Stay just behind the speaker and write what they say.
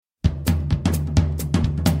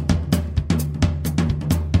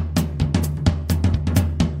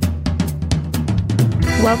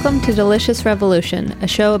Welcome to Delicious Revolution, a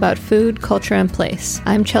show about food, culture, and place.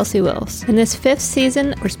 I'm Chelsea Wills. In this 5th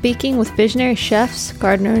season, we're speaking with visionary chefs,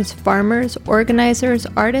 gardeners, farmers, organizers,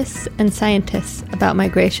 artists, and scientists about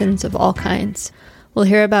migrations of all kinds. We'll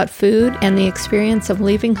hear about food and the experience of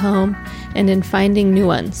leaving home and in finding new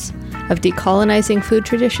ones, of decolonizing food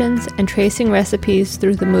traditions and tracing recipes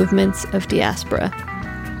through the movements of diaspora.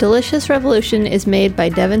 Delicious Revolution is made by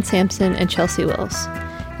Devin Sampson and Chelsea Wills.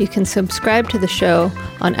 You can subscribe to the show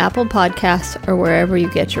on Apple Podcasts or wherever you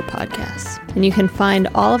get your podcasts. And you can find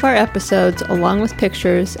all of our episodes along with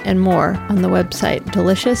pictures and more on the website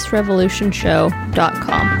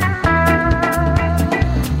deliciousrevolutionshow.com.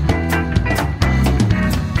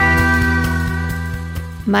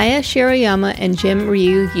 Maya Shiroyama and Jim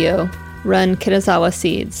Ryugyo run Kitazawa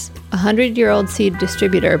Seeds, a 100-year-old seed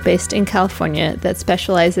distributor based in California that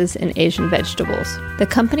specializes in Asian vegetables. The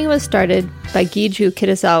company was started by Giju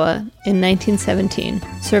Kitazawa in 1917,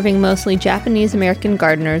 serving mostly Japanese-American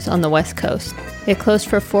gardeners on the West Coast. It closed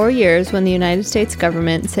for 4 years when the United States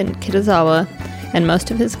government sent Kitazawa and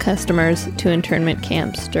most of his customers to internment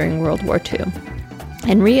camps during World War II,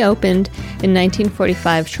 and reopened in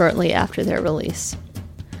 1945 shortly after their release.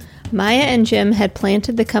 Maya and Jim had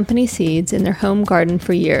planted the company seeds in their home garden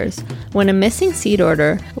for years when a missing seed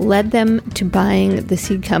order led them to buying the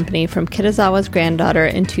seed company from Kitazawa's granddaughter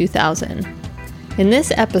in 2000. In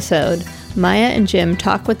this episode, Maya and Jim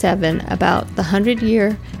talk with Devin about the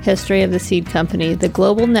 100-year history of the seed company, the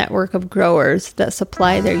global network of growers that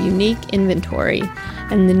supply their unique inventory,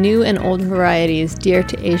 and the new and old varieties dear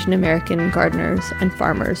to Asian American gardeners and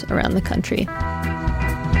farmers around the country.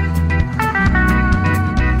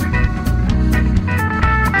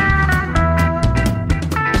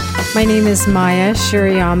 My name is Maya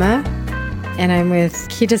Shiroyama, and I'm with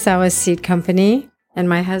Kitazawa Seed Company, and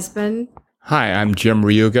my husband. Hi, I'm Jim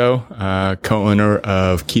Ryugyo, co-owner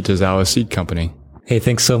of Kitazawa Seed Company. Hey,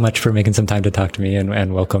 thanks so much for making some time to talk to me,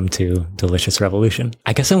 and welcome to Delicious Revolution.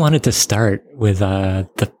 I guess I wanted to start with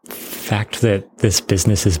the fact that this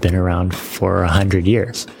business has been around for 100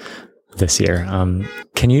 years this year.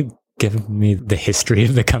 Can you give me the history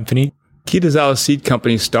of the company? Kitazawa Seed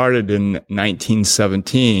Company started in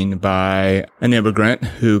 1917 by an immigrant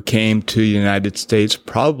who came to the United States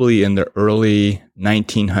probably in the early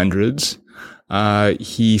 1900s.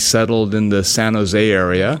 He settled in the San Jose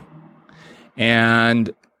area,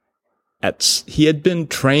 and he had been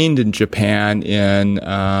trained in Japan in,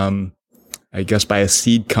 I guess, by a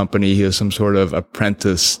seed company. He was some sort of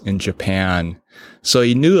apprentice in Japan. So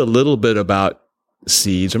he knew a little bit about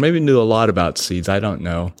seeds, or maybe knew a lot about seeds. I don't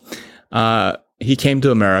know. He came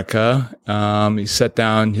to America, he set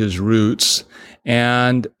down his roots,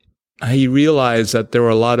 and he realized that there were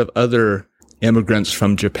a lot of other immigrants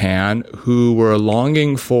from Japan who were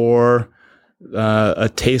longing for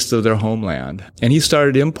a taste of their homeland. And he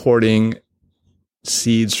started importing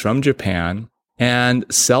seeds from Japan and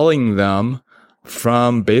selling them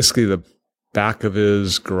from basically the back of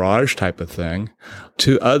his garage type of thing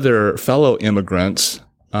to other fellow immigrants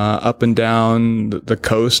up and down the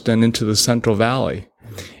coast and into the Central Valley.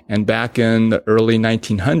 And back in the early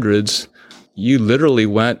 1900s, you literally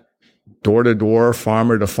went door to door,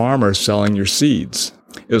 farmer to farmer, selling your seeds.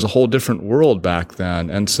 It was a whole different world back then.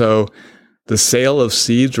 And so the sale of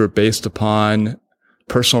seeds were based upon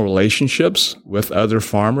personal relationships with other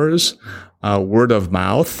farmers, word of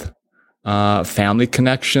mouth, family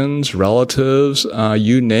connections, relatives,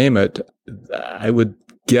 you name it. I would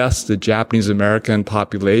guess the Japanese American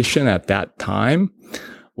population at that time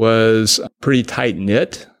was pretty tight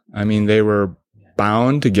knit. I mean, they were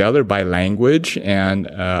bound together by language and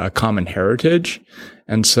a common heritage.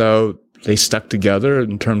 And so they stuck together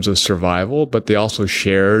in terms of survival, but they also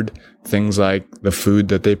shared things like the food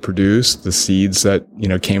that they produced, the seeds that,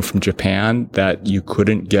 came from Japan that you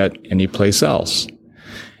couldn't get anyplace else.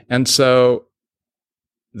 And so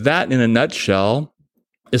that in a nutshell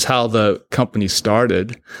is how the company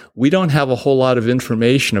started. We don't have a whole lot of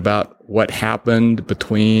information about what happened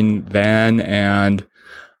between then and,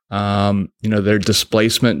 their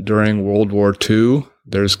displacement during World War II.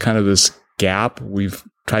 There's kind of this gap. We've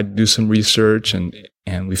tried to do some research and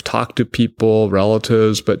we've talked to people,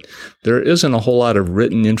 relatives, but there isn't a whole lot of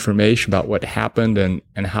written information about what happened and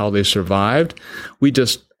how they survived. We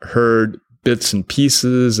just heard bits and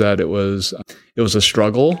pieces that it was a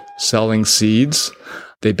struggle selling seeds.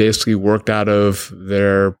 They basically worked out of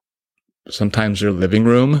sometimes their living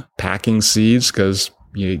room, packing seeds, because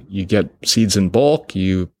you get seeds in bulk,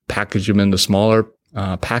 you package them into smaller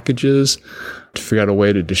packages to figure out a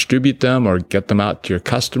way to distribute them or get them out to your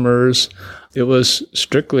customers. It was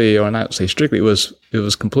strictly, or not say strictly, it was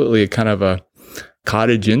completely a kind of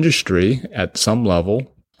cottage industry at some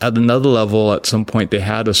level. At another level, at some point, they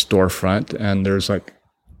had a storefront, and there's like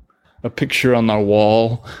a picture on our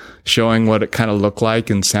wall showing what it kind of looked like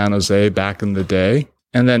in San Jose back in the day.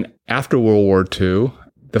 And then after World War II,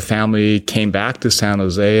 the family came back to San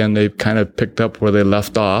Jose, and they kind of picked up where they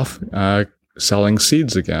left off, selling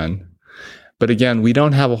seeds again. But again, we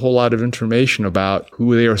don't have a whole lot of information about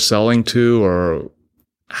who they are selling to or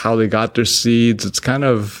how they got their seeds. It's kind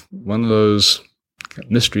of one of those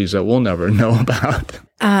mysteries that we'll never know about.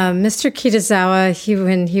 Mr. Kitazawa,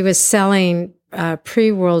 when he was selling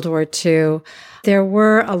pre-World War II, there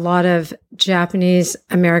were a lot of Japanese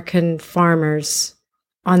American farmers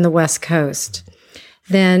on the West Coast.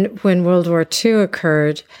 Then when World War II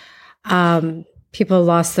occurred, people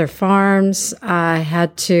lost their farms,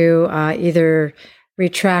 had to either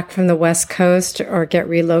retract from the West Coast or get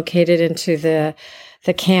relocated into the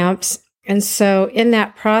camps. And so in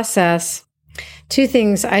that process, two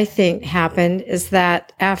things I think happened is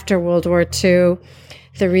that after World War II,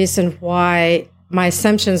 the reason why my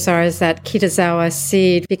assumptions are is that Kitazawa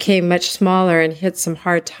seed became much smaller and hit some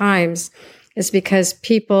hard times is because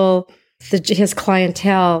his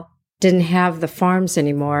clientele didn't have the farms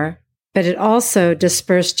anymore, but it also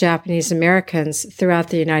dispersed Japanese Americans throughout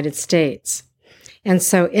the United States. And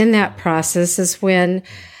so in that process is when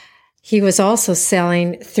he was also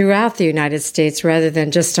selling throughout the United States rather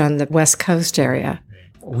than just on the West Coast area.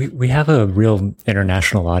 We have a real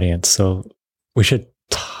international audience, so we should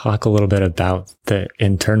talk a little bit about the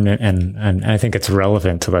internment, and I think it's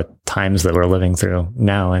relevant to the times that we're living through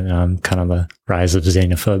now, and kind of the rise of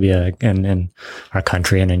xenophobia in our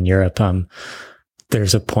country and in Europe.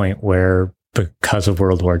 There's a point where, because of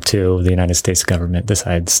World War II, the United States government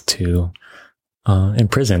decides to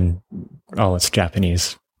imprison all its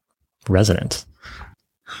Japanese residents.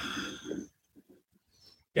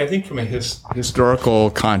 Yeah, I think from a historical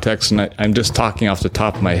context, and I'm just talking off the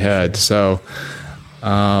top of my head, so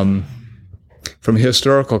from a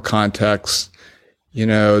historical context,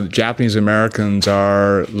 Japanese Americans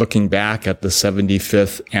are looking back at the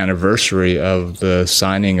 75th anniversary of the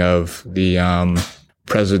signing of the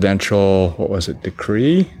presidential,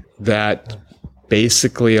 decree that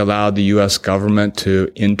basically allowed the U.S. government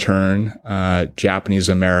to intern Japanese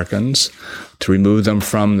Americans, to remove them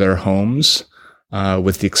from their homes,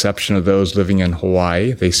 with the exception of those living in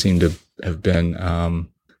Hawaii. They seem to have been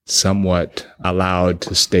somewhat allowed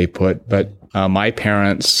to stay put. But my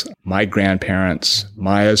parents, my grandparents,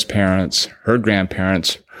 Maya's parents, her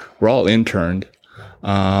grandparents were all interned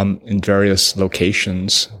in various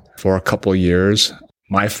locations for a couple of years.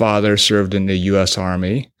 My father served in the U.S.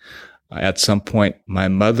 Army. At some point, my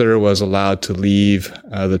mother was allowed to leave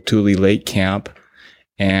the Tule Lake camp,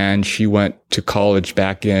 and she went to college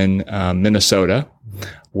back in Minnesota,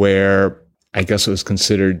 where I guess it was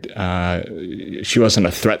considered, she wasn't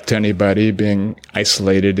a threat to anybody being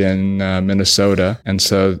isolated in Minnesota. And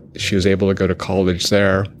so she was able to go to college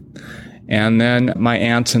there. And then my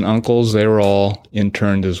aunts and uncles, they were all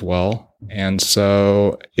interned as well. And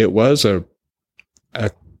so it was a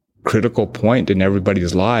critical point in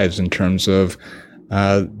everybody's lives in terms of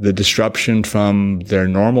the disruption from their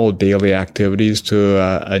normal daily activities to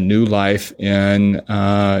a new life in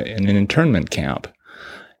an internment camp.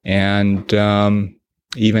 And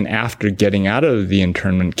even after getting out of the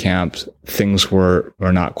internment camps, things were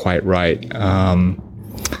not quite right.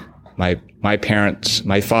 My parents,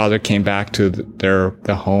 my father came back to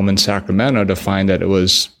the home in Sacramento to find that it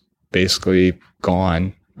was basically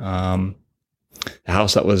gone. The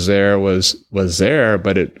house that was there was there,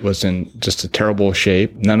 but it was in just a terrible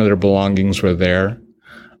shape. None of their belongings were there.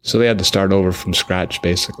 So they had to start over from scratch,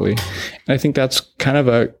 basically. And I think that's kind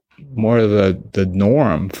of more of the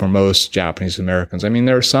norm for most Japanese Americans. I mean,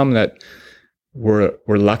 there are some that were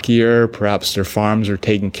luckier. Perhaps their farms were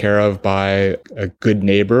taken care of by a good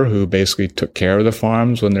neighbor who basically took care of the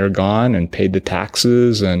farms when they're gone and paid the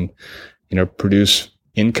taxes and, produced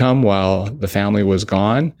income while the family was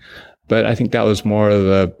gone. But I think that was more of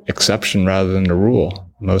the exception rather than the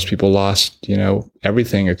rule. Most people lost,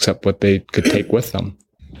 everything except what they could take with them.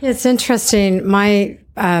 It's interesting. My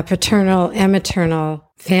paternal and maternal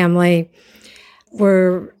family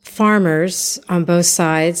were farmers on both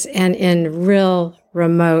sides and in real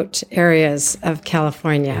remote areas of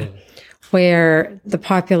California where the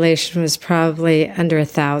population was probably under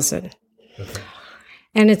 1,000. Okay.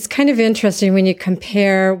 And it's kind of interesting when you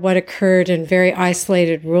compare what occurred in very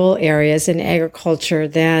isolated rural areas in agriculture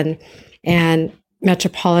then and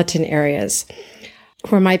metropolitan areas.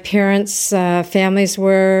 Where my parents' families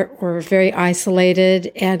were very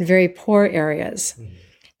isolated and very poor areas. Mm-hmm.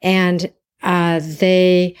 And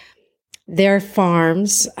they their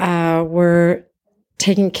farms were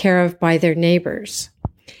taken care of by their neighbors.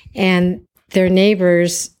 And their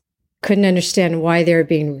neighbors couldn't understand why they were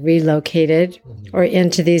being relocated or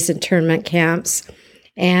into these internment camps.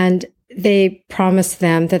 And they promised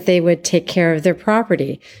them that they would take care of their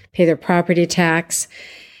property, pay their property tax,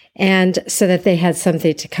 and so that they had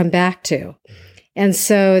something to come back to. And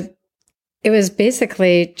so it was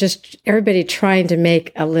basically just everybody trying to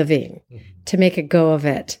make a living, to make a go of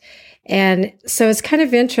it. And so it's kind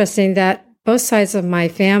of interesting that both sides of my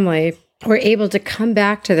family were able to come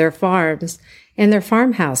back to their farms and their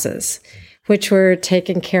farmhouses, which were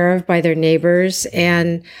taken care of by their neighbors.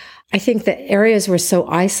 And I think the areas were so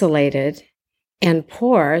isolated and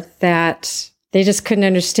poor that they just couldn't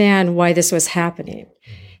understand why this was happening.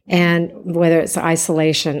 And whether it's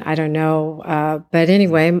isolation, I don't know. But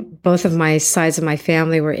anyway, both of my sides of my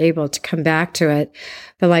family were able to come back to it.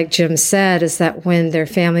 But like Jim said, is that when their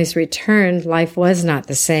families returned, life was not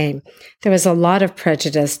the same. There was a lot of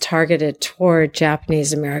prejudice targeted toward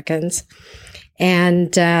Japanese Americans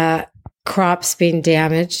and crops being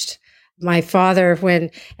damaged. My father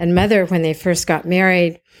and mother, when they first got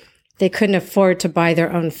married, they couldn't afford to buy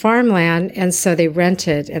their own farmland, and so they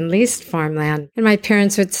rented and leased farmland. And my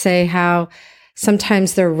parents would say how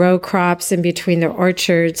sometimes their row crops in between their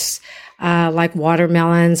orchards, like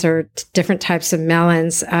watermelons or different types of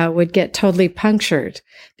melons, would get totally punctured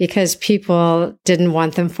because people didn't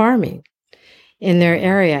want them farming in their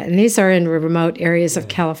area. And these are in remote areas of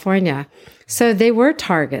California. So they were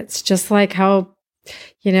targets, just like how,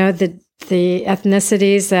 the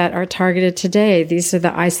ethnicities that are targeted today. These are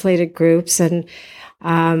the isolated groups, and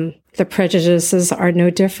the prejudices are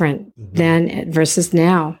no different then versus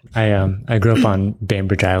now. I grew up on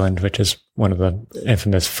Bainbridge Island, which is one of the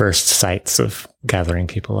infamous first sites of gathering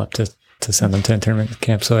people up to send them to internment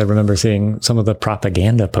camps. So I remember seeing some of the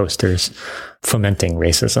propaganda posters fomenting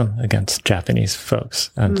racism against Japanese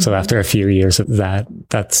folks. And so after a few years of that,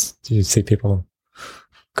 you see people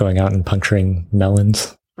going out and puncturing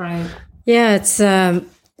melons. Right. Yeah, it's,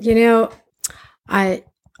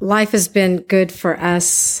 life has been good for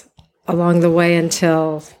us along the way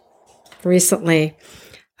until recently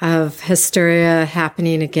of hysteria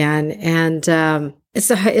happening again. And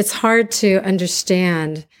it's hard to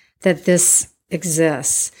understand that this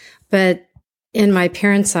exists. But in my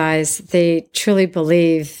parents' eyes, they truly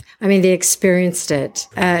believe, they experienced it,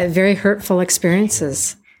 very hurtful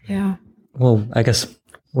experiences. Yeah. Well, I guess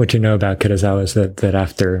what you know about Kitazawa is that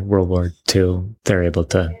after World War II, they're able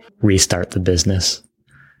to restart the business.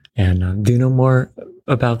 And do you know more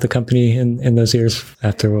about the company in those years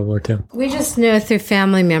after World War II? We just know through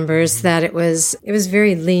family members that it was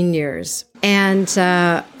very lean years. And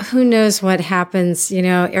who knows what happens,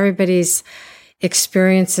 everybody's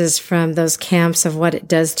experiences from those camps of what it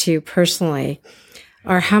does to you personally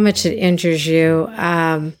or how much it injures you.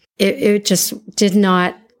 It just did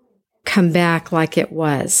not come back like it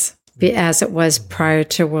was, as it was prior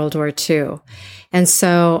to World War II. And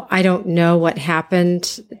so I don't know what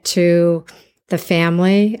happened to the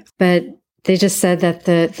family, but they just said that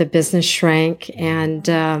the business shrank and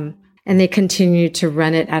they continued to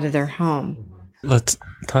run it out of their home. Let's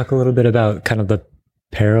talk a little bit about kind of the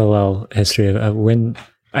parallel history of when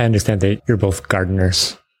I understand that you're both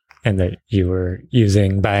gardeners and that you were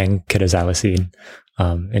buying Kitazawa seed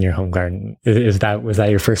in your home garden. Was that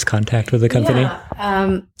your first contact with the company?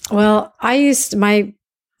 Yeah. Well, I used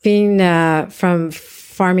being from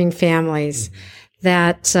farming families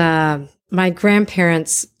that my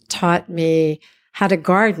grandparents taught me how to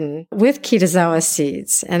garden with Kitazawa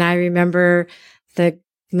seeds. And I remember the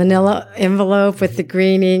manila envelope with the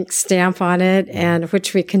green ink stamp on it, and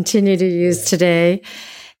which we continue to use today.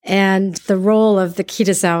 And the role of the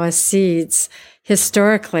Kitazawa seeds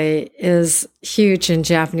historically is huge in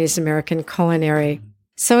Japanese American culinary.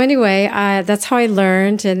 So anyway, that's how I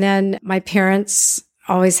learned. And then my parents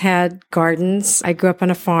always had gardens. I grew up on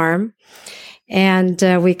a farm, and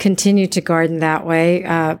we continued to garden that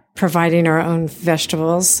way, providing our own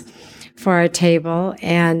vegetables for our table.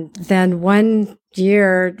 And then one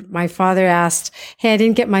year, my father asked, "Hey, I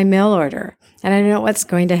didn't get my mail order, and I don't know what's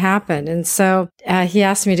going to happen." And so he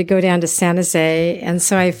asked me to go down to San Jose. And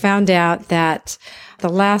so I found out that the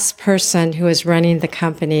last person who was running the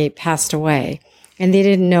company passed away, and they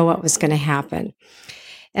didn't know what was going to happen.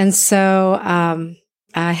 And so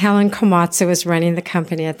Helen Komatsu was running the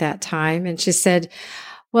company at that time, and she said,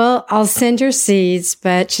 "Well, I'll send your seeds,"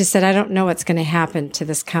 but she said, "I don't know what's going to happen to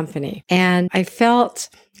this company." And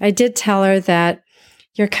I did tell her that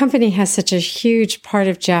your company has such a huge part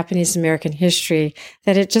of Japanese American history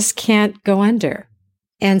that it just can't go under.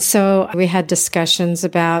 And so we had discussions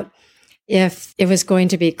about if it was going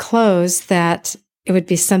to be closed, that it would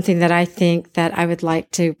be something that I think that I would like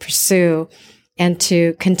to pursue and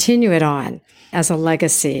to continue it on as a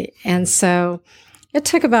legacy. And so it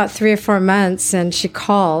took about 3 or 4 months, and she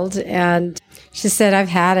called and she said, I've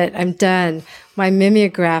had it. I'm done. My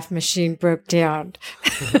mimeograph machine broke down.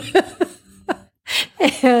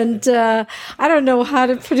 And I don't know how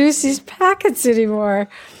to produce these packets anymore.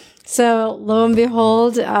 So lo and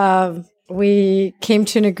behold, we came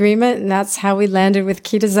to an agreement, and that's how we landed with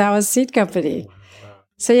Kitazawa Seed Company.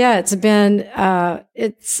 So yeah, it's been a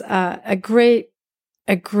great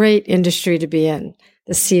industry to be in,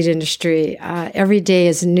 the seed industry. Every day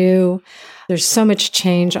is new. There's so much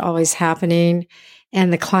change always happening,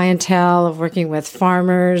 and the clientele of working with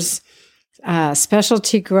farmers,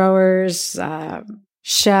 specialty growers,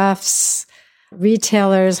 chefs,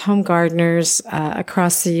 retailers, home gardeners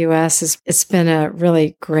across the U.S. It's been a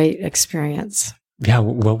really great experience. Yeah,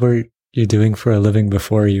 what were you doing for a living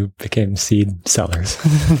before you became seed sellers?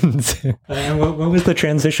 And what was the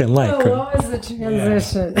transition like? Oh, what was the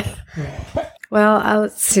transition? Yeah. Well,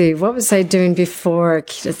 let's see. What was I doing before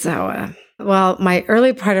Kitazawa? Well, my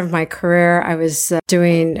early part of my career, I was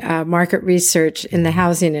doing market research in the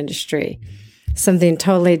housing industry. Something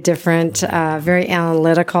totally different, very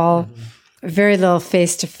analytical, very little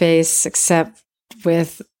face-to-face except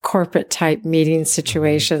with corporate type meeting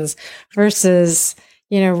situations versus,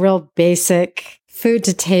 real basic food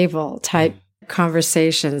to table type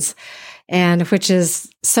conversations, and which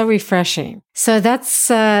is so refreshing. So that's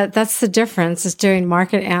the difference, is doing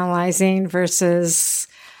market analyzing versus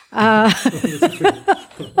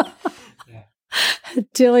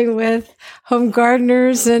dealing with home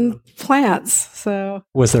gardeners and plants. So,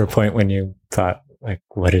 was there a point when you thought, like,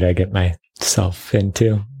 what did I get myself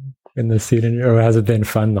into in the seed industry, or has it been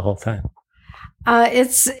fun the whole time?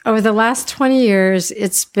 It's over the last 20 years,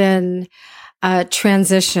 it's been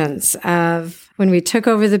transitions of when we took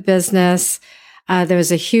over the business. There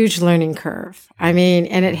was a huge learning curve. And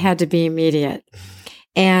it had to be immediate.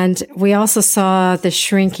 And we also saw the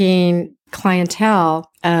shrinking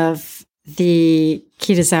clientele of the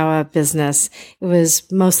Kitazawa business. It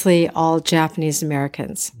was mostly all Japanese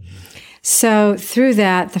Americans. So through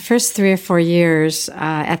that, the first 3 or 4 years,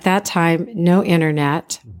 at that time, no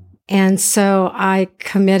internet. And so I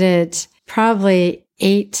committed probably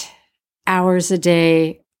 8 hours a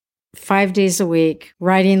day, 5 days a week,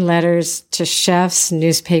 writing letters to chefs,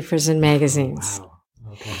 newspapers, and magazines. Wow.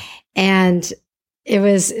 Okay. And it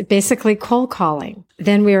was basically cold calling.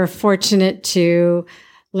 Then we were fortunate to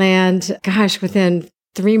land, within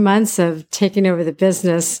 3 months of taking over the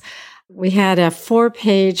business, we had a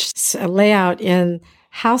 4-page layout in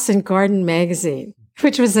House and Garden magazine,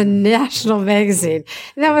 which was a national magazine.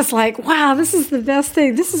 And that was like, wow, this is the best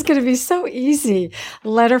thing. This is going to be so easy. A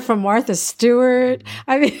letter from Martha Stewart.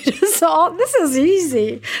 This is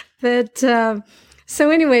easy. But, so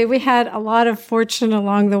anyway, we had a lot of fortune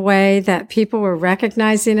along the way that people were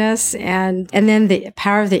recognizing us. And then the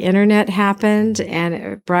power of the internet happened, and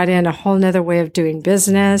it brought in a whole nother way of doing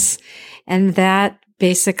business. And that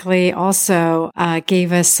basically also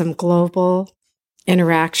gave us some global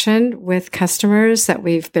interaction with customers that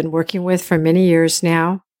we've been working with for many years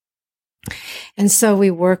now. And so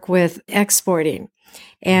we work with exporting.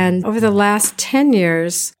 And over the last 10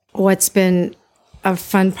 years, what's been a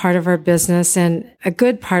fun part of our business and a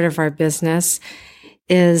good part of our business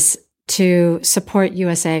is to support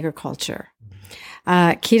U.S. agriculture.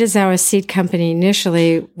 Kitazawa Seed Company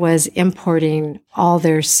initially was importing all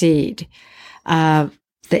their seed, the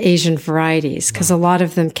Asian varieties, because a lot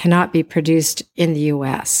of them cannot be produced in the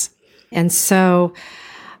U.S. And so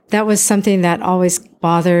that was something that always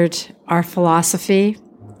bothered our philosophy.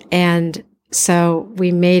 And so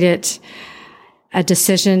we made it a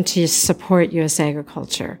decision to support U.S.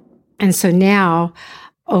 agriculture. And so now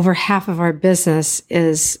over half of our business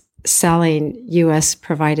is selling U.S.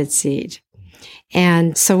 provided seed.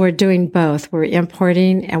 And so we're doing both. We're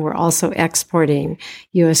importing and we're also exporting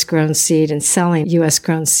U.S. grown seed and selling U.S.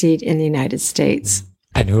 grown seed in the United States.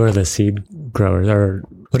 And who are the seed growers, or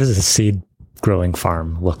what does a seed growing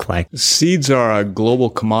farm look like? Seeds are a global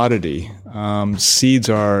commodity. Seeds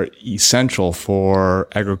are essential for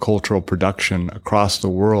agricultural production across the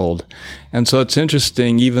world. And so it's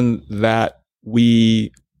interesting even that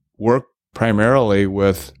we work primarily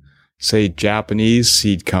with, say, Japanese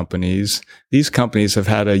seed companies. These companies have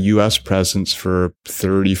had a U.S. presence for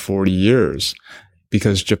 30, 40 years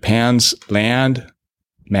because Japan's land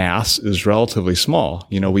mass is relatively small.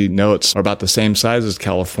 We know it's about the same size as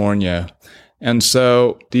California. And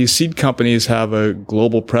so these seed companies have a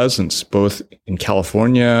global presence, both in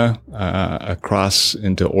California, across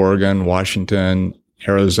into Oregon, Washington,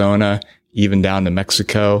 Arizona, even down to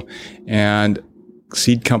Mexico. And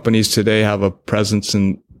seed companies today have a presence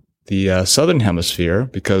in the Southern Hemisphere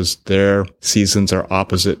because their seasons are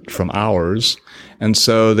opposite from ours. And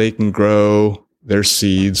so they can grow their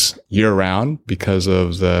seeds year round because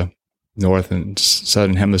of the North and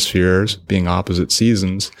Southern Hemispheres being opposite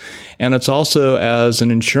seasons. And it's also as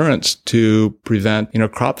an insurance to prevent,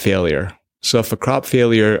 crop failure. So if a crop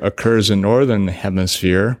failure occurs in Northern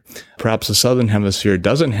Hemisphere, perhaps the Southern Hemisphere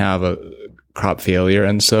doesn't have a crop failure.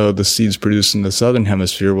 And so the seeds produced in the Southern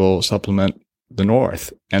Hemisphere will supplement the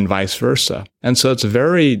North and vice versa. And so it's a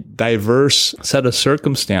very diverse set of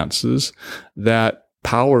circumstances that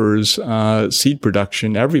powers seed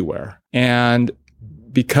production everywhere. And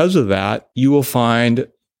because of that, you will find,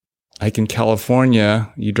 like in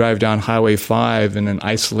California, you drive down Highway 5 in an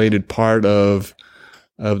isolated part of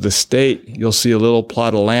the state, you'll see a little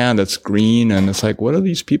plot of land that's green, and it's like, what are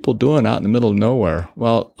these people doing out in the middle of nowhere?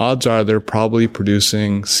 Well, odds are they're probably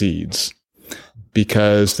producing seeds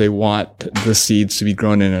because they want the seeds to be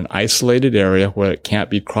grown in an isolated area where it can't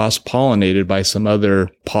be cross-pollinated by some other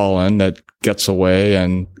pollen that gets away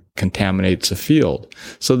and contaminates a field.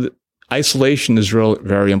 So the isolation is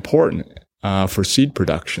very important for seed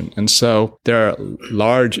production. And so there are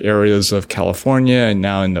large areas of California and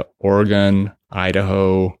now in the Oregon,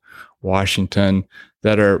 Idaho, Washington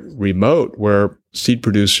that are remote where seed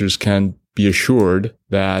producers can be assured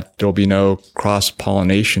that there'll be no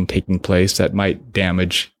cross-pollination taking place that might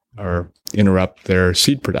damage or interrupt their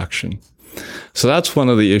seed production. So that's one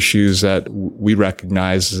of the issues that we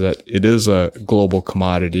recognize, is that it is a global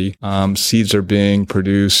commodity. Seeds are being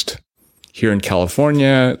produced here in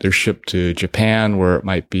California. They're shipped to Japan where it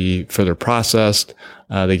might be further processed.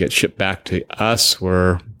 They get shipped back to us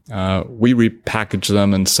where we repackage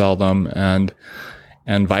them and sell them,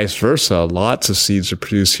 and vice versa. Lots of seeds are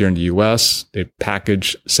produced here in the U.S. They're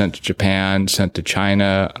packaged, sent to Japan, sent to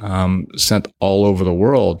China, sent all over the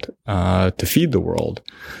world to feed the world.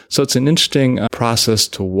 So it's an interesting process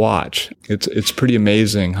to watch. It's pretty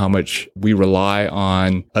amazing how much we rely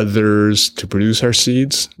on others to produce our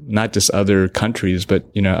seeds, not just other countries, but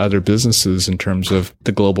other businesses in terms of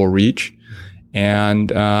the global reach.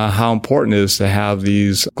 And how important it is to have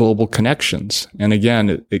these global connections. And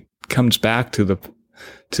again, it comes back to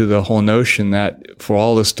the whole notion that for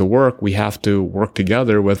all this to work, we have to work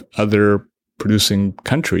together with other producing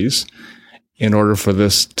countries in order for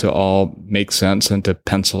this to all make sense and to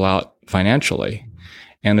pencil out financially.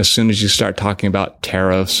 And as soon as you start talking about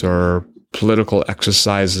tariffs or political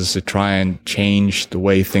exercises to try and change the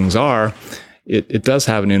way things are, it does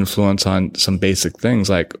have an influence on some basic things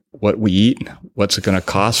like what we eat, what's it going to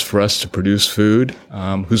cost for us to produce food,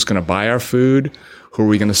 who's going to buy our food, who are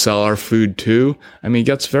we going to sell our food to? I mean, it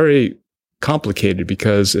gets very complicated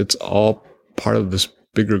because it's all part of this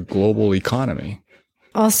bigger global economy.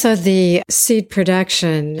 Also, the seed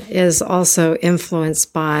production is also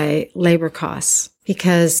influenced by labor costs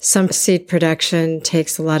because some seed production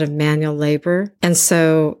takes a lot of manual labor. And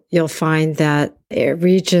so you'll find that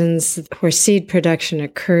regions where seed production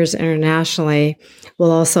occurs internationally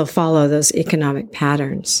will also follow those economic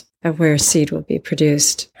patterns of where seed will be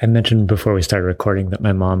produced. I mentioned before we started recording that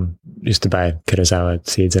my mom used to buy Kitazawa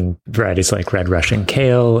seeds and varieties like Red Russian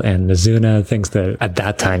Kale and Mizuna, things that at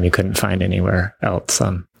that time you couldn't find anywhere else.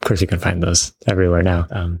 Of course, you can find those everywhere now.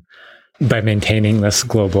 By maintaining this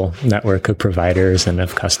global network of providers and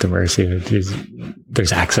of customers,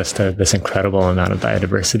 there's access to this incredible amount of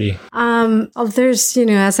biodiversity. There's,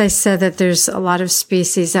 as I said, that there's a lot of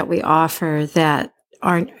species that we offer that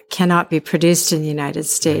cannot be produced in the United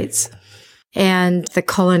States. And the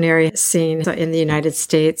culinary scene in the United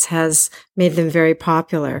States has made them very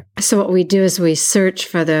popular. So what we do is we search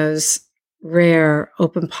for those rare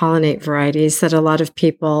open pollinate varieties that a lot of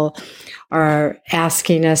people are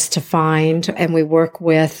asking us to find. And we work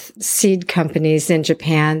with seed companies in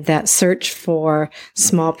Japan that search for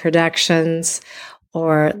small productions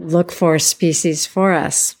or look for species for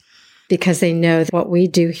us, because they know what we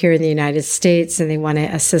do here in the United States and they want to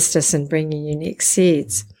assist us in bringing unique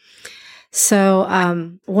seeds.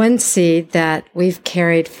 So one seed that we've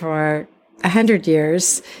carried for 100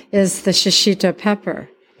 years is the shishito pepper.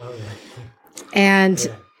 Oh, yeah. And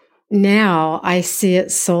now I see it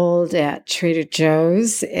sold at Trader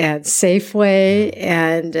Joe's and Safeway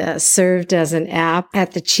and served as an app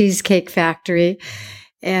at the Cheesecake Factory.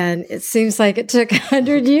 And it seems like it took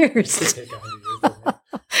 100 years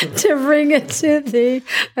to bring it to the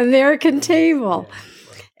American table.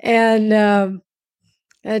 And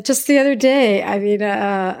Just the other day,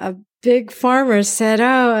 a big farmer said,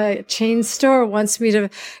 "Oh, a chain store wants me to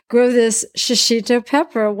grow this shishito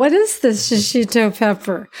pepper. What is this shishito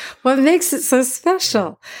pepper? What makes it so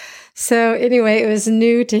special?" So anyway, it was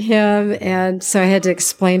new to him. And so I had to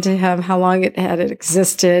explain to him how long it had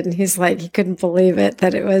existed. And he's like, he couldn't believe it,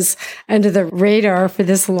 that it was under the radar for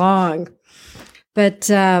this long. But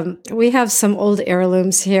we have some old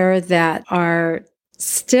heirlooms here that are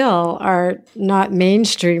not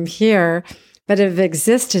mainstream here, but have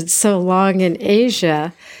existed so long in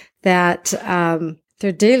Asia that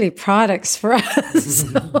they're daily products for us.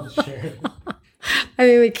 Sure.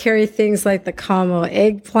 We carry things like the Kamo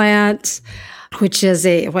eggplant, which is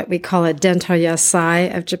what we call a dento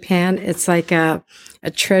yasai of Japan. It's like a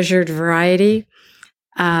treasured variety,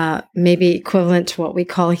 maybe equivalent to what we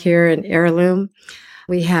call here an heirloom.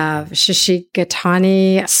 We have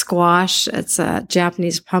Shishigatani squash. It's a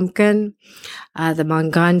Japanese pumpkin. The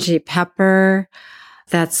Manganji pepper.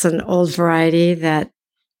 That's an old variety that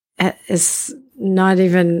is not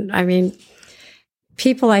even,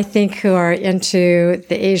 people, I think, who are into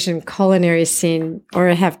the Asian culinary scene or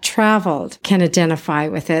have traveled can identify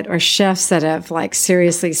with it, or chefs that have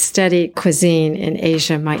seriously studied cuisine in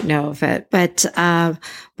Asia might know of it. But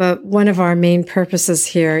one of our main purposes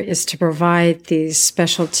here is to provide these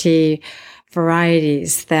specialty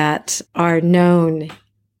varieties that are known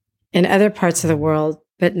in other parts of the world,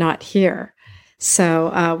 but not here.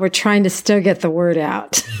 So we're trying to still get the word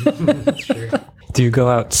out. Sure. Do you go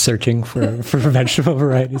out searching for vegetable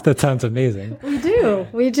varieties? That sounds amazing.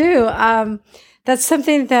 We do. That's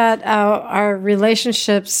something that our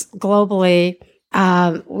relationships globally,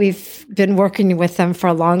 we've been working with them for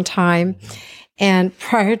a long time. And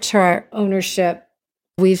prior to our ownership,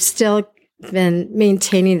 we've still been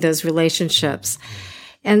maintaining those relationships.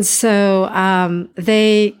 And so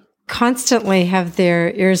they constantly have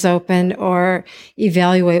their ears open or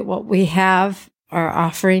evaluate what we have are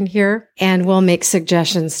offering here, and we'll make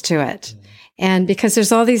suggestions to it. And because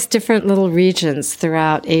there's all these different little regions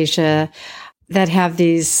throughout Asia that have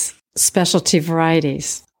these specialty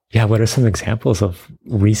varieties. Yeah, what are some examples of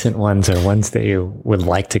recent ones or ones that you would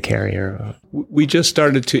like to carry? We just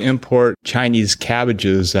started to import Chinese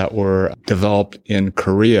cabbages that were developed in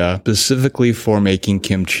Korea specifically for making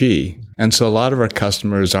kimchi. And so a lot of our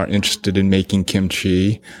customers are interested in making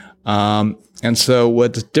kimchi. And so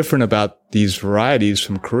what's different about these varieties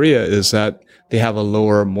from Korea is that they have a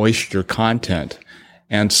lower moisture content.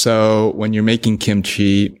 And so when you're making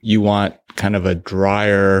kimchi, you want kind of a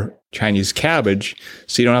drier Chinese cabbage,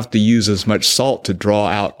 so you don't have to use as much salt to draw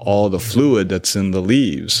out all the fluid that's in the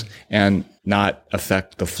leaves and not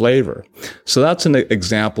affect the flavor. So that's an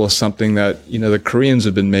example of something that, the Koreans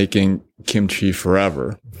have been making kimchi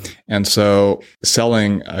forever. And so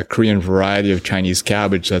selling a Korean variety of Chinese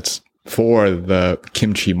cabbage that's for the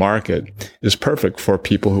kimchi market is perfect for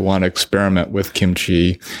people who want to experiment with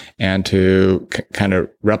kimchi and to kind of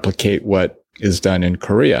replicate what is done in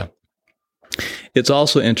Korea. It's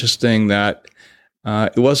also interesting that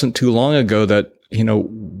it wasn't too long ago that,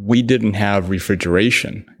 we didn't have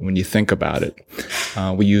refrigeration when you think about it.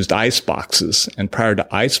 We used ice boxes. And prior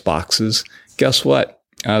to ice boxes, guess what?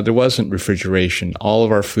 There wasn't refrigeration. All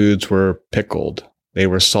of our foods were pickled. They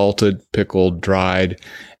were salted, pickled, dried,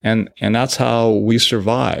 and that's how we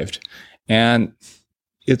survived. And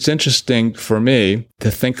it's interesting for me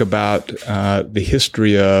to think about the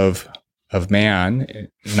history of man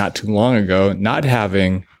not too long ago not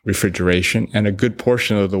having refrigeration, and a good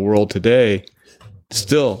portion of the world today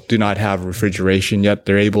still do not have refrigeration, yet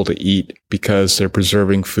they're able to eat because they're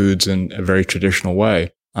preserving foods in a very traditional way.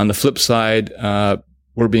 On the flip side,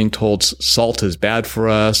 we're being told salt is bad for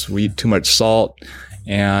us. We eat too much salt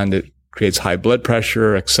and it creates high blood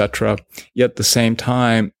pressure, etc. Yet at the same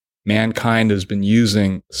time, mankind has been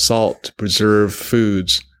using salt to preserve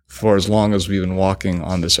foods for as long as we've been walking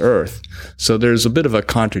on this earth. So there's a bit of a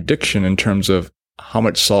contradiction in terms of how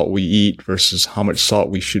much salt we eat versus how much salt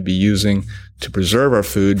we should be using to preserve our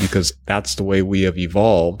food, because that's the way we have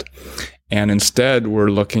evolved. And instead,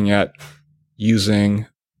 we're looking at using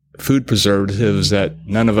food preservatives that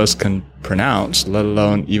none of us can pronounce, let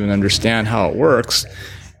alone even understand how it works.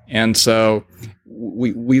 And so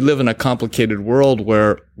we live in a complicated world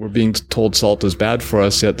where we're being told salt is bad for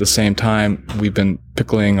us, yet at the same time, we've been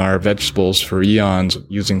pickling our vegetables for eons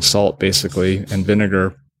using salt, basically, and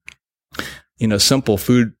vinegar, simple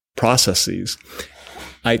food processes.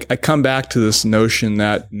 I come back to this notion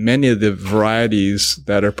that many of the varieties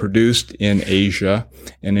that are produced in Asia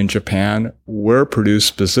and in Japan were produced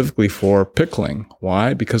specifically for pickling.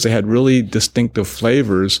 Why? Because they had really distinctive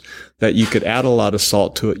flavors that you could add a lot of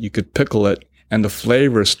salt to it, you could pickle it, and the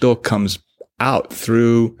flavor still comes out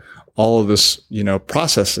through all of this,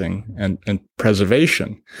 processing and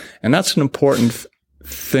preservation. And that's an important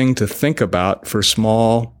thing to think about for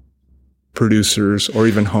small producers or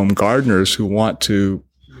even home gardeners who want to,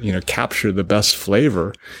 capture the best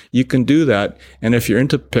flavor. You can do that. And if you're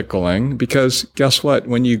into pickling, because guess what?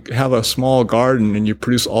 When you have a small garden and you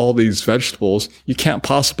produce all these vegetables, you can't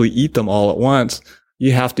possibly eat them all at once.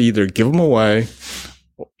 You have to either give them away,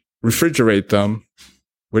 refrigerate them,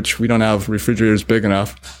 which we don't have refrigerators big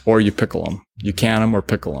enough, or you pickle them. You can them or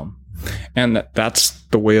pickle them. And that's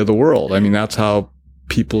the way of the world. I mean, that's how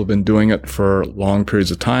people have been doing it for long periods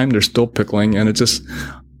of time. They're still pickling, and it's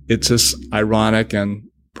just ironic and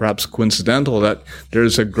perhaps coincidental that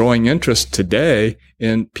there's a growing interest today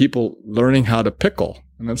in people learning how to pickle.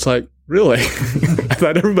 And it's like, really? I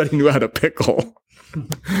thought everybody knew how to pickle.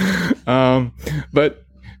 But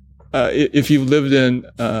if you've lived in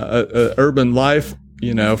a urban life,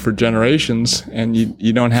 for generations, and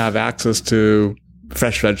you don't have access to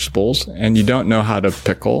fresh vegetables, and you don't know how to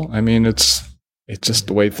pickle, I mean, it's just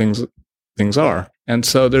the way things are. And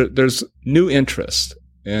so there's new interest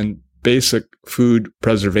in basic food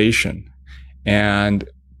preservation and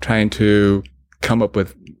trying to come up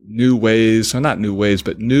with new ways, or not new ways,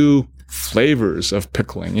 but new flavors of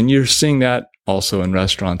pickling. And you're seeing that also in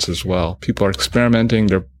restaurants as well. People are experimenting.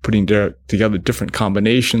 They're putting together different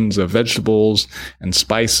combinations of vegetables and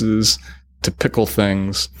spices to pickle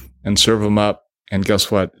things and serve them up. And guess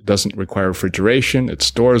what? It doesn't require refrigeration. It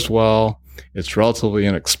stores well. It's relatively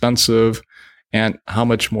inexpensive. And how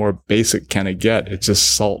much more basic can it get? It's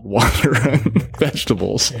just salt, water, and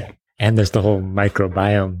vegetables. Yeah. And there's the whole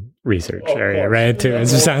microbiome research area, right? Too. It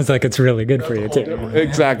just sounds like it's really good for you too.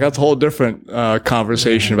 Exactly. That's a whole different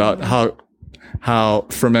conversation about how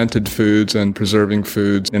fermented foods and preserving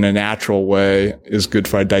foods in a natural way is good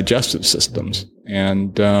for our digestive systems.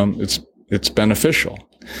 And it's beneficial.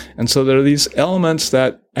 And so there are these elements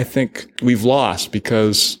that I think we've lost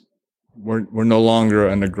because we're no longer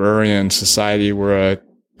an agrarian society. We're a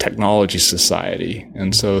technology society.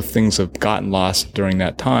 And so things have gotten lost during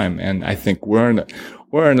that time. And I think we're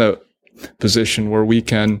in a position where we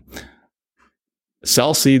can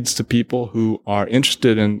sell seeds to people who are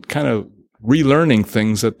interested in kind of relearning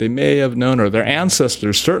things that they may have known or their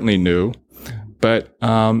ancestors certainly knew, but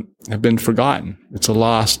have been forgotten. It's a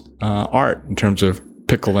lost art in terms of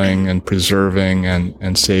pickling and preserving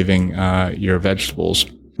and saving your vegetables.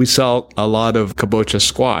 We sell a lot of kabocha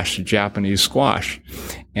squash, Japanese squash.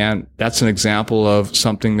 And that's an example of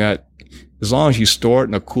something that as long as you store it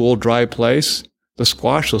in a cool, dry place, the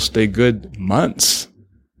squash will stay good months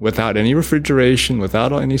without any refrigeration,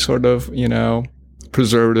 without any sort of,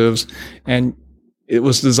 preservatives. And it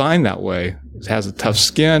was designed that way. It has a tough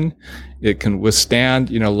skin. It can withstand,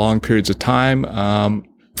 long periods of time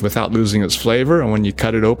without losing its flavor. And when you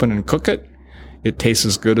cut it open and cook it, it tastes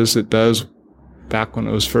as good as it does back when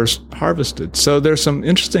it was first harvested. So there's some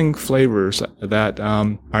interesting flavors that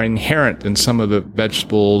are inherent in some of the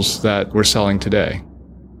vegetables that we're selling today.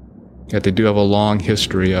 Yet they do have a long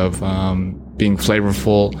history of being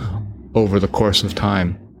flavorful over the course of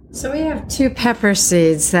time. So we have 2 pepper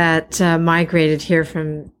seeds that migrated here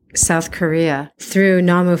from South Korea through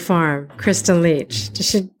Namu Farm, Kristen Leach.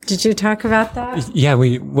 Did you talk about that? Yeah,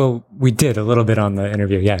 we did a little bit on the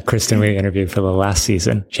interview. Yeah, Kristen, we interviewed for the last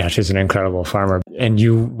season. Yeah, she's an incredible farmer. And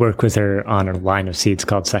you work with her on a line of seeds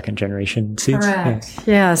called Second Generation Seeds. Correct.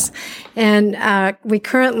 Yes. And we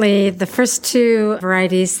currently, the first 2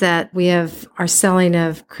 varieties that we are selling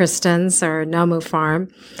of Kristen's or Namu Farm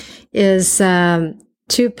is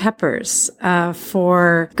 2 peppers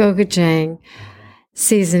for gochujang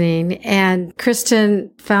seasoning. And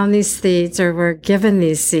Kristen found these seeds, or were given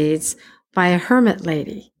these seeds by a hermit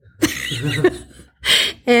lady.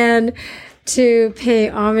 And to pay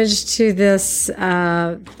homage to this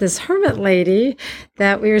hermit lady,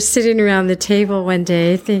 that we were sitting around the table one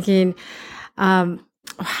day thinking, how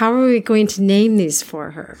are we going to name these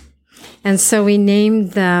for her? And so we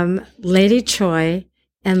named them Lady Choi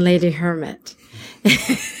and Lady Hermit.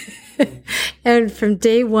 And from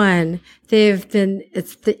day one,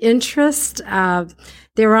 it's the interest.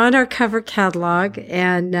 They were on our cover catalog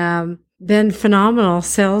and been phenomenal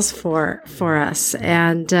sales for us,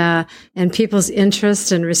 and people's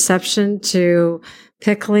interest and reception to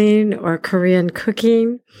pickling or Korean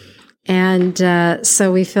cooking. And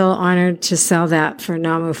so we feel honored to sell that for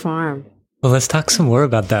Namu Farm. Well, let's talk some more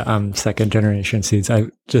about that Second Generation Seeds.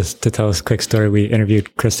 Just to tell us a quick story, we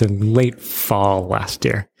interviewed Kristen late fall last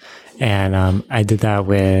year. And I did that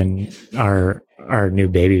when our new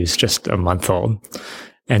baby was just a month old.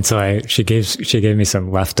 And so she gave me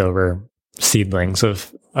some leftover seedlings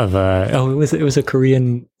of it was a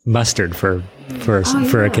Korean mustard for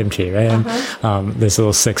a kimchi, right? And, this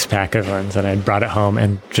little 6-pack of ones, and I brought it home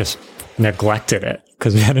and just neglected it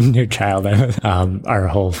because we had a new child. Our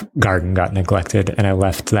whole garden got neglected, and I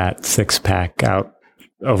left that 6-pack out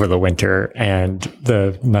over the winter, and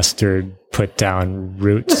the mustard put down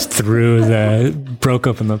roots broke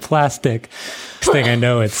open the plastic. Next thing I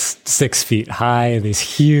know, it's 6 feet high, these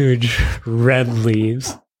huge red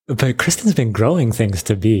leaves. But Kristen's been growing things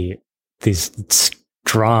to be these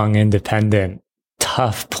strong, independent,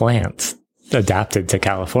 tough plants adapted to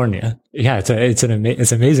California. Yeah, it's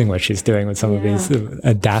amazing what she's doing with some of these,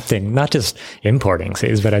 adapting, not just importing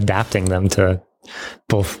seeds, but adapting them to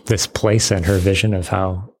both this place and her vision of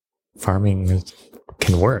how farming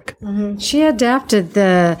can work. Mm-hmm. She adapted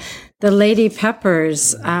the lady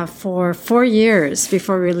peppers for 4 years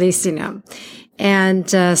before releasing them. And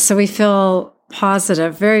so we feel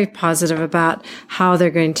positive, very positive about how they're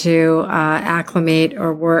going to acclimate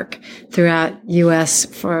or work throughout U.S.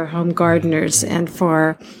 for home gardeners and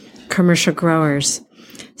for commercial growers.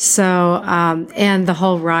 So, and the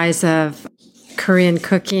whole rise of Korean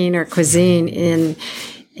cooking or cuisine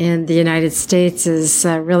in the United States is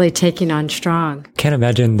really taking on strong. Can't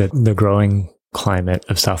imagine that the growing climate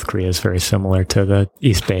of South Korea is very similar to the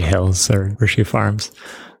East Bay Hills or where she farms.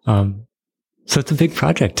 So it's a big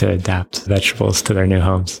project to adapt vegetables to their new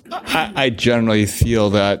homes. I generally feel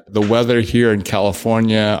that the weather here in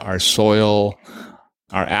California, our soil,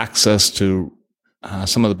 our access to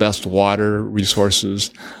some of the best water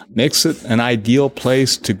resources makes it an ideal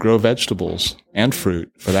place to grow vegetables and fruit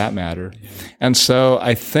for that matter. And so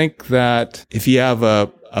I think that if you have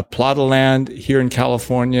a plot of land here in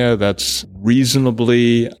California that's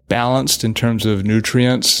reasonably balanced in terms of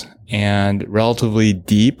nutrients and relatively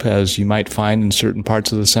deep, as you might find in certain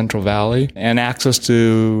parts of the Central Valley, and access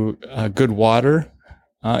to good water,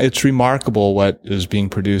 it's remarkable what is being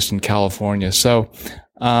produced in California. So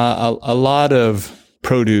a lot of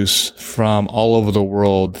produce from all over the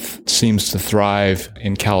world seems to thrive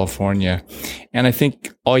in California. And I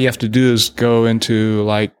think all you have to do is go into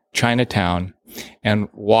like Chinatown and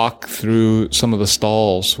walk through some of the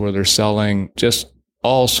stalls where they're selling just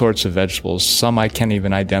all sorts of vegetables. Some I can't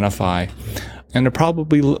even identify. And they're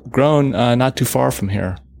probably grown not too far from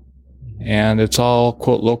here. And it's all,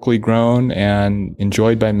 quote, locally grown and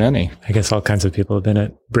enjoyed by many. I guess all kinds of people have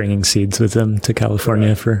been bringing seeds with them to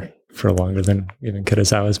California for longer than even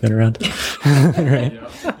Kitazawa's been around. Right?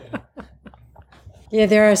 Yeah,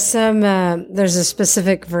 there are some, there's a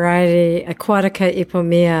specific variety, Aquatica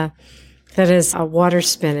ipomea, that is a water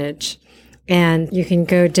spinach. And you can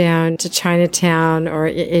go down to Chinatown or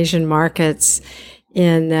Asian markets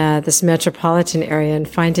in this metropolitan area and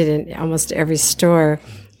find it in almost every store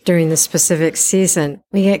during the specific season.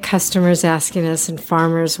 We get customers asking us and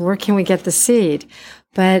farmers, where can we get the seed?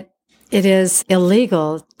 But it is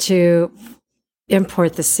illegal to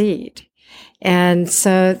import the seed. And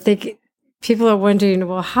so people are wondering,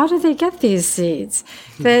 well, how do they get these seeds?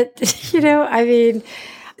 But,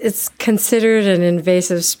 it's considered an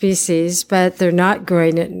invasive species, but they're not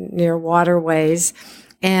growing it near waterways.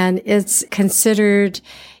 And it's considered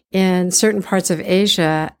in certain parts of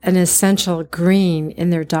Asia an essential green in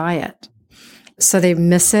their diet. So they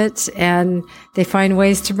miss it and they find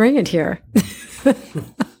ways to bring it here. Well,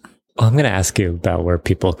 I'm going to ask you about where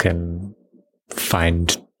people can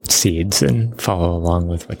find seeds and follow along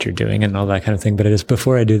with what you're doing and all that kind of thing. But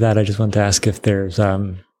before I do that, I just want to ask if there's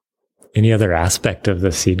any other aspect of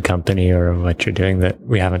the seed company or what you're doing that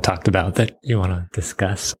we haven't talked about that you want to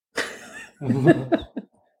discuss.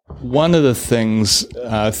 One of the things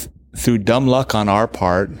through dumb luck on our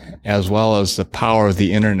part, as well as the power of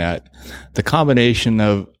the internet, the combination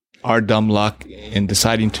of our dumb luck in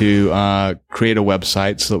deciding to create a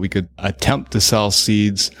website so that we could attempt to sell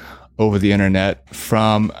seeds over the internet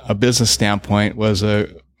from a business standpoint was a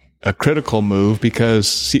critical move because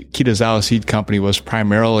Kitazawa Seed Company was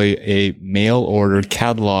primarily a mail order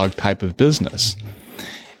catalog type of business.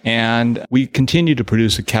 And we continue to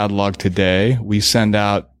produce a catalog today. We send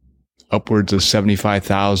out upwards of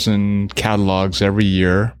 75,000 catalogs every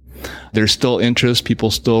year. There's still interest.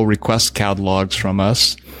 People still request catalogs from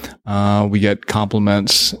us. We get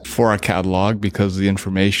compliments for our catalog because of the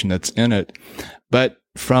information that's in it. But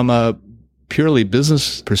from a purely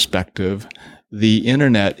business perspective, the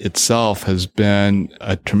internet itself has been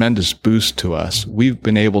a tremendous boost to us. We've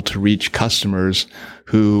been able to reach customers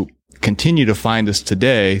who continue to find us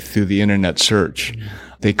today through the internet search.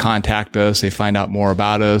 They contact us, they find out more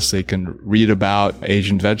about us, they can read about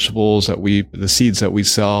Asian vegetables the seeds that we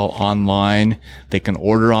sell online, they can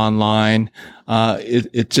order online.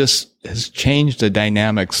 It just has changed the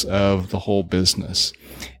dynamics of the whole business.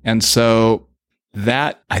 And so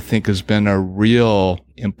that, I think, has been a real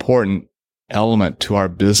important element to our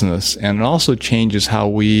business. And it also changes how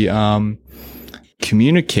we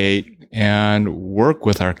communicate and work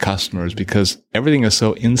with our customers, because everything is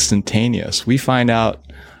so instantaneous. We find out,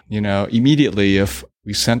 immediately if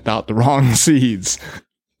we sent out the wrong seeds.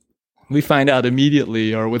 We find out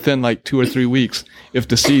immediately, or within like 2 or 3 weeks, if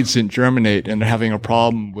the seeds didn't germinate and they're having a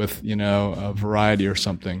problem with, a variety or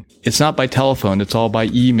something. It's not by telephone. It's all by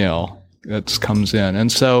email that comes in.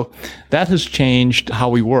 And so that has changed how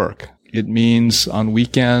we work. It means on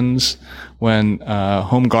weekends when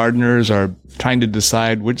home gardeners are trying to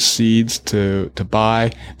decide which seeds to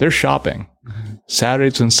buy, they're shopping. Mm-hmm.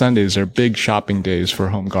 Saturdays and Sundays are big shopping days for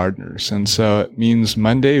home gardeners. And so it means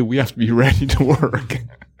Monday we have to be ready to work.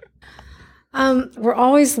 We're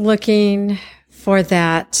always looking for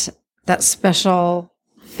that special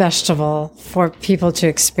vegetable for people to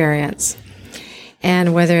experience.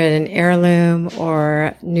 And whether it's an heirloom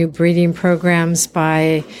or new breeding programs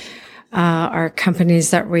by our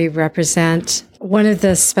companies that we represent, one of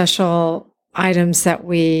the special items that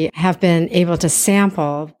we have been able to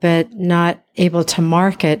sample but not able to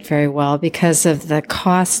market very well because of the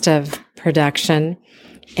cost of production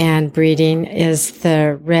and breeding is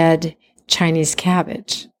the red Chinese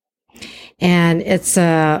cabbage. And it's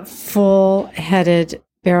a full-headed,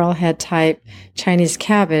 barrel-head type Chinese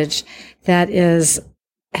cabbage that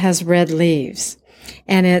has red leaves.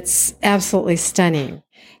 And it's absolutely stunning.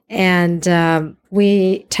 And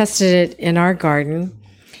we tested it in our garden,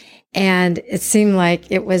 and it seemed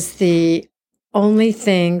like it was the only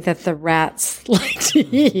thing that the rats like to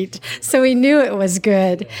eat. So we knew it was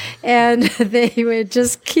good. And they would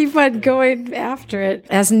just keep on going after it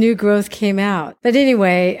as new growth came out. But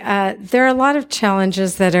anyway, there are a lot of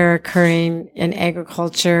challenges that are occurring in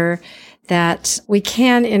agriculture that we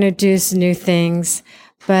can introduce new things,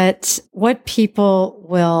 but what people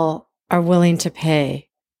are willing to pay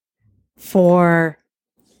for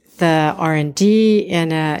the R&D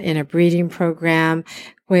in a breeding program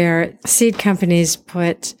where seed companies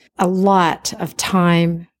put a lot of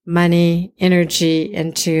time, money, energy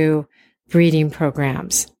into breeding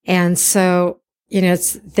programs. And so,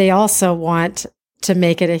 they also want to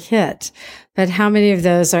make it a hit. But how many of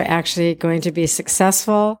those are actually going to be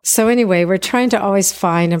successful? So anyway, we're trying to always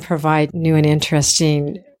find and provide new and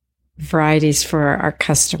interesting varieties for our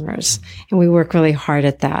customers. And we work really hard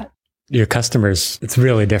at that. Your customers, it's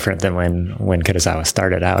really different than when Kitazawa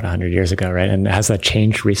started out 100 years ago, right? And has that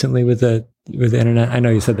changed recently with the internet? I know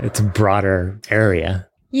you said that it's a broader area.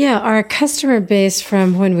 Yeah, our customer base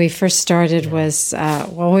from when we first started was,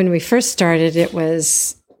 it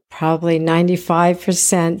was probably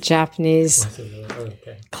 95% Japanese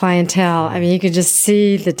clientele. I mean, you could just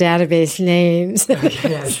see the database names.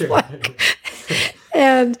 Yeah, sure.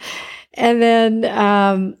 And then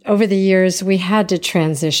over the years, we had to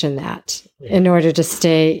transition that in order to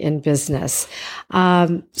stay in business.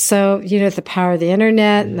 So, the power of the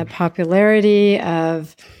internet and the popularity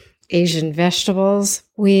of Asian vegetables,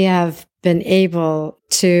 we have been able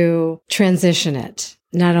to transition it.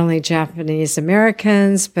 Not only Japanese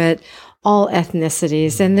Americans, but all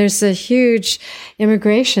ethnicities. And there's a huge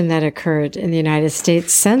immigration that occurred in the United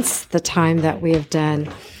States since the time that we have done.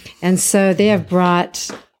 And so they have brought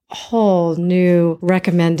whole new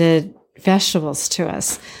recommended vegetables to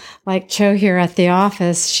us. Like Cho here at the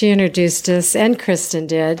office, she introduced us, and Kristen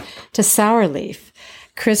did, to sour leaf.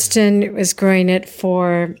 Kristen was growing it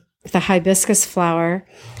for the hibiscus flower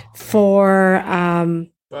for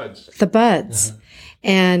the buds. Uh-huh.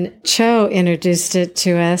 And Cho introduced it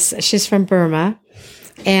to us. She's from Burma.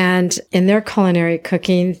 And in their culinary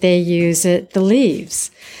cooking, they use the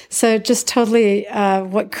leaves. So just totally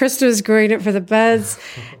what Krista was growing it for the buds.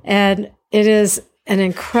 And it is an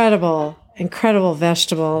incredible, incredible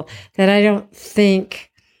vegetable that I don't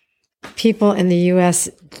think people in the U.S.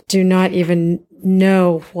 do not even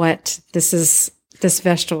know what this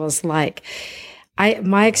vegetable is like.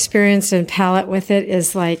 My experience and palate with it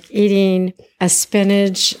is like eating a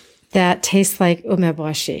spinach that tastes like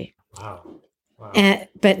umeboshi. Wow.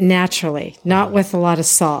 But naturally, not with a lot of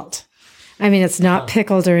salt. I mean, it's not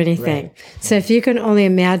pickled or anything. Right. So if you can only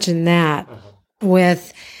imagine that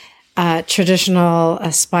with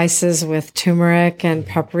traditional spices with turmeric and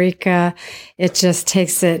paprika, it just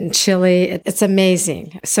takes it, and chili. It's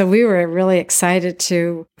amazing. So we were really excited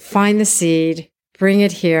to find the seed, bring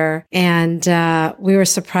it here. And we were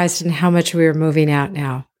surprised in how much we were moving out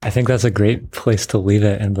now. I think that's a great place to leave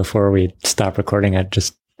it. And before we stop recording it,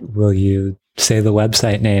 just will you say the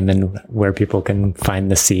website name and where people can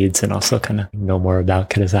find the seeds and also kind of know more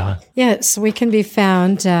about Kitazawa? Yes, we can be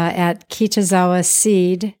found at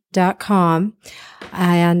kitazawaseed.com.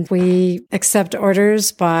 And we accept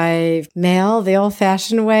orders by mail, the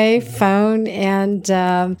old-fashioned way, phone, and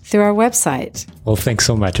through our website. Well, thanks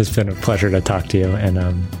so much. It's been a pleasure to talk to you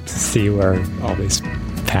and see where all these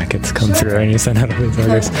packets come through and you send out all these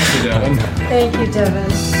orders. Thank you, Devin. Thank you, Devin.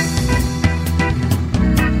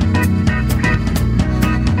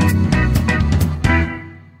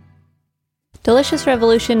 Delicious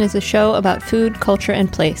Revolution is a show about food, culture,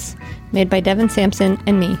 and place, made by Devin Sampson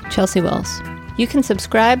and me, Chelsea Wills. You can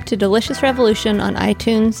subscribe to Delicious Revolution on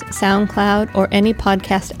iTunes, SoundCloud, or any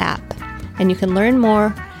podcast app. And you can learn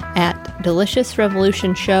more at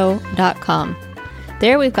deliciousrevolutionshow.com.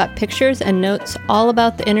 There we've got pictures and notes all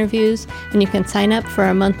about the interviews, and you can sign up for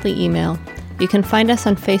our monthly email. You can find us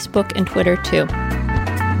on Facebook and Twitter too.